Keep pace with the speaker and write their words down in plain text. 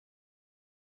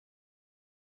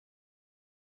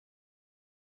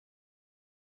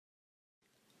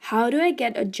How do I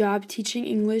get a job teaching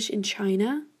English in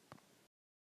China?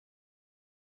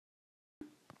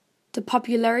 The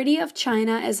popularity of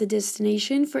China as a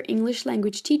destination for English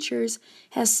language teachers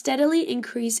has steadily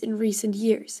increased in recent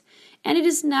years, and it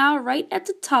is now right at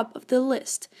the top of the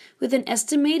list, with an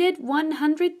estimated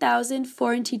 100,000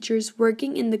 foreign teachers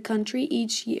working in the country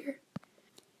each year.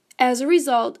 As a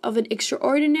result of an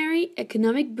extraordinary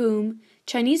economic boom,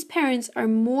 Chinese parents are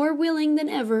more willing than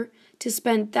ever to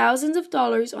spend thousands of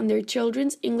dollars on their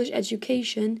children's English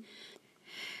education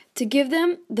to give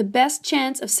them the best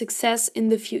chance of success in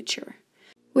the future.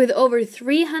 With over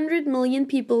 300 million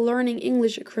people learning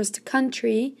English across the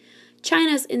country,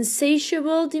 China's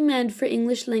insatiable demand for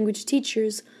English language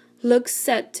teachers looks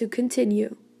set to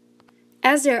continue.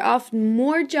 As there are often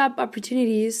more job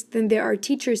opportunities than there are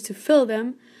teachers to fill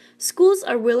them, schools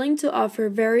are willing to offer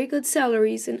very good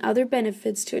salaries and other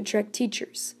benefits to attract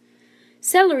teachers.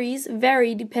 Salaries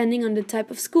vary depending on the type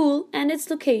of school and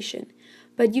its location,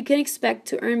 but you can expect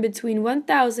to earn between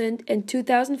 $1,000 and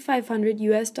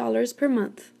 $2,500 per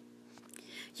month.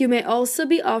 You may also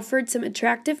be offered some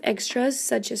attractive extras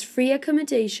such as free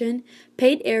accommodation,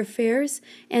 paid airfares,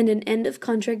 and an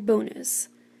end-of-contract bonus.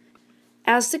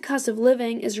 As the cost of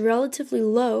living is relatively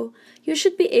low, you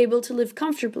should be able to live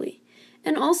comfortably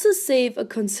and also save a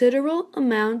considerable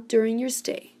amount during your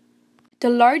stay. The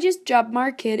largest job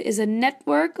market is a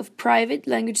network of private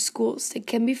language schools that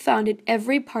can be found in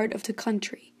every part of the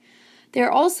country. There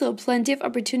are also plenty of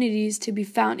opportunities to be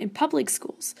found in public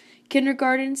schools,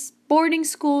 kindergartens, boarding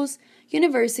schools,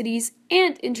 universities,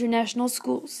 and international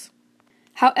schools.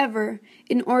 However,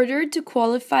 in order to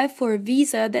qualify for a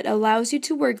visa that allows you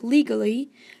to work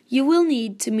legally, you will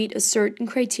need to meet a certain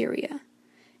criteria.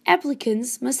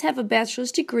 Applicants must have a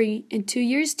bachelor's degree and 2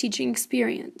 years teaching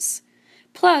experience,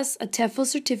 plus a TEFL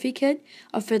certificate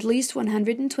of at least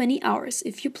 120 hours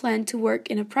if you plan to work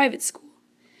in a private school.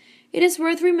 It is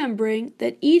worth remembering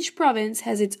that each province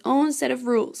has its own set of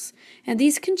rules, and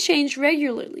these can change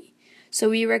regularly, so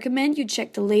we recommend you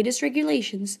check the latest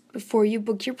regulations before you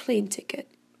book your plane ticket.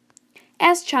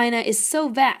 As China is so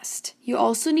vast, you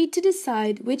also need to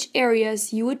decide which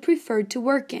areas you would prefer to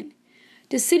work in.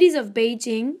 The cities of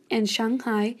Beijing and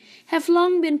Shanghai have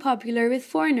long been popular with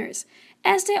foreigners,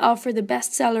 as they offer the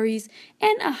best salaries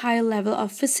and a high level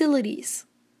of facilities.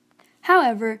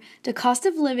 However, the cost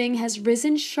of living has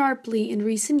risen sharply in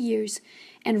recent years,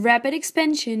 and rapid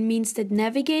expansion means that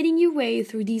navigating your way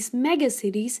through these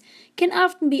megacities can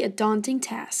often be a daunting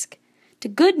task. The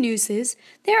good news is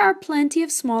there are plenty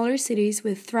of smaller cities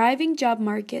with thriving job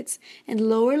markets and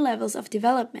lower levels of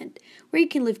development where you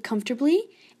can live comfortably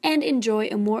and enjoy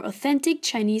a more authentic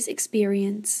Chinese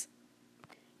experience.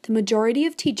 The majority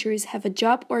of teachers have a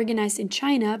job organized in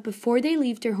China before they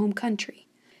leave their home country.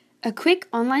 A quick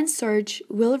online search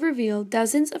will reveal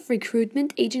dozens of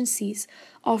recruitment agencies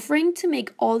offering to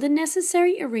make all the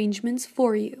necessary arrangements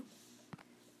for you.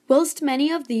 Whilst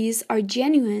many of these are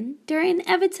genuine, there are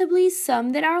inevitably some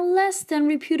that are less than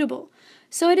reputable,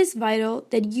 so it is vital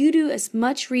that you do as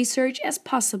much research as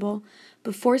possible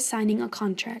before signing a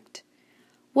contract.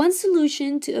 One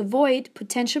solution to avoid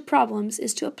potential problems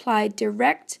is to apply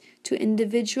direct to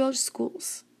individual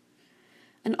schools.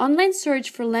 An online search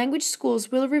for language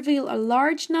schools will reveal a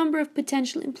large number of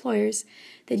potential employers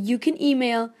that you can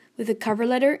email with a cover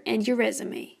letter and your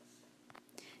resume.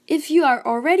 If you are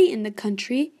already in the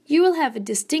country, you will have a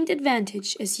distinct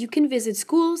advantage as you can visit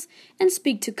schools and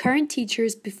speak to current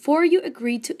teachers before you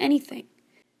agree to anything.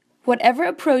 Whatever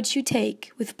approach you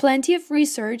take, with plenty of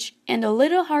research and a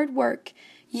little hard work,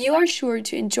 you are sure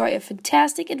to enjoy a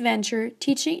fantastic adventure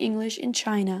teaching English in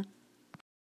China.